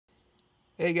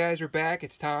Hey guys, we're back.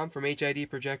 It's Tom from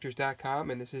HIDprojectors.com,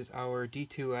 and this is our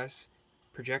D2S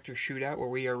projector shootout where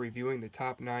we are reviewing the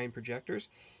top 9 projectors.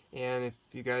 And if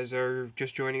you guys are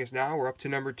just joining us now, we're up to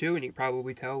number 2, and you can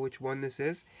probably tell which one this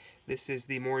is. This is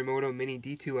the Morimoto Mini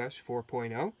D2S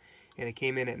 4.0, and it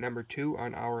came in at number 2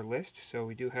 on our list. So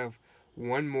we do have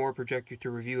one more projector to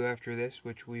review after this,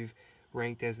 which we've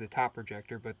ranked as the top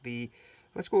projector. But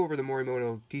let's go over the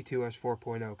Morimoto D2S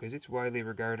 4.0 because it's widely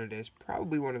regarded as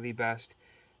probably one of the best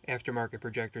aftermarket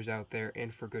projectors out there,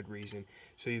 and for good reason.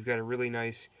 So you've got a really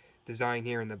nice design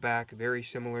here in the back, very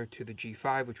similar to the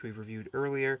G5, which we've reviewed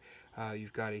earlier.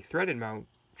 You've got a threaded mount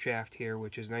shaft here,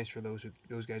 which is nice for those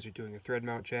guys who are doing a thread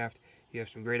mount shaft. You have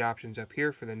some great options up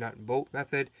here for the nut and bolt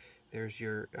method. There's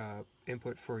your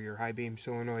input for your high beam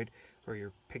solenoid, or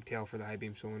your pigtail for the high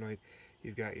beam solenoid.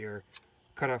 You've got your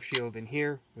cutoff shield in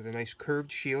here with a nice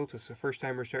curved shield. So it's the first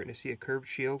time we're starting to see a curved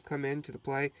shield come into the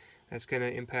play. That's going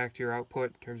to impact your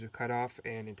output in terms of cutoff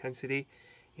and intensity,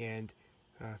 and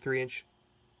 3-inch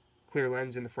clear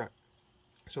lens in the front.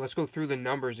 So let's go through the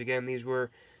numbers again. These were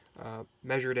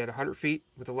measured at 100 feet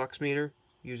with a lux meter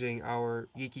using our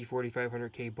Yeaky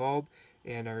 4500K bulb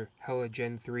and our Hella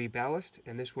Gen3 ballast,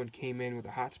 and this one came in with a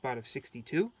hotspot of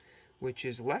 62, which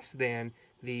is less than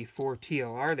the 4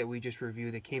 TLR that we just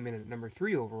reviewed that came in at number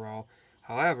 3 overall.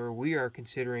 However, we are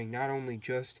considering not only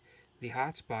just the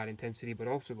hotspot intensity, but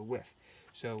also the width.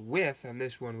 So width on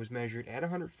this one was measured at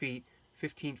 100 feet,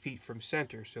 15 feet from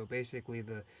center. So basically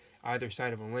the either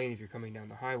side of a lane if you're coming down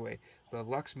the highway. The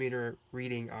lux meter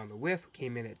reading on the width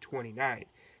came in at 29.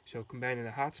 So combining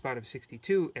a hotspot of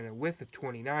 62 and a width of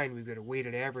 29, we've got a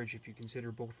weighted average, if you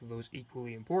consider both of those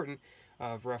equally important,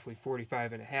 of roughly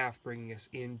 45.5, bringing us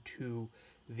into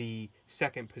the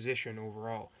second position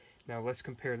overall. Now let's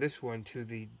compare this one to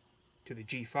the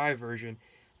G5 version.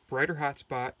 Brighter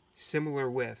hotspot, similar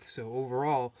width. So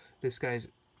overall, this guy's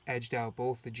edged out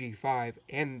both the G5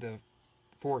 and the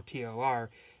 4 TLR,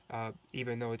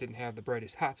 even though it didn't have the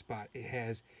brightest hotspot. It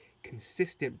has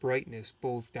consistent brightness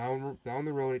both down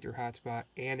the road at your hotspot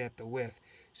and at the width.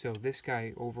 So this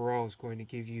guy overall is going to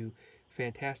give you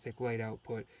fantastic light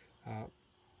output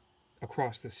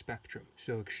across the spectrum.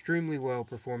 So extremely well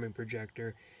performing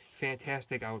projector,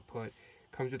 fantastic output.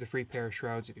 Comes with a free pair of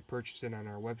shrouds if you purchase it on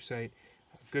our website.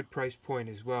 Good price point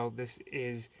as well. This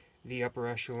is the upper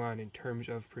echelon in terms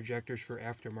of projectors for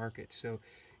aftermarket. So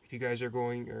if you guys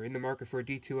are in the market for a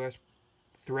D2S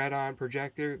thread-on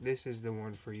projector, this is the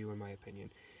one for you in my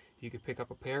opinion. You can pick up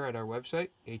a pair at our website,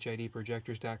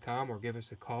 HIDprojectors.com, or give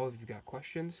us a call if you've got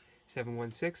questions,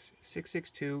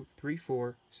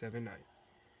 716-662-3479.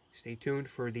 Stay tuned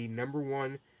for the number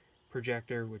 1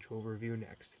 projector, which we'll review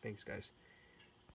next. Thanks, guys.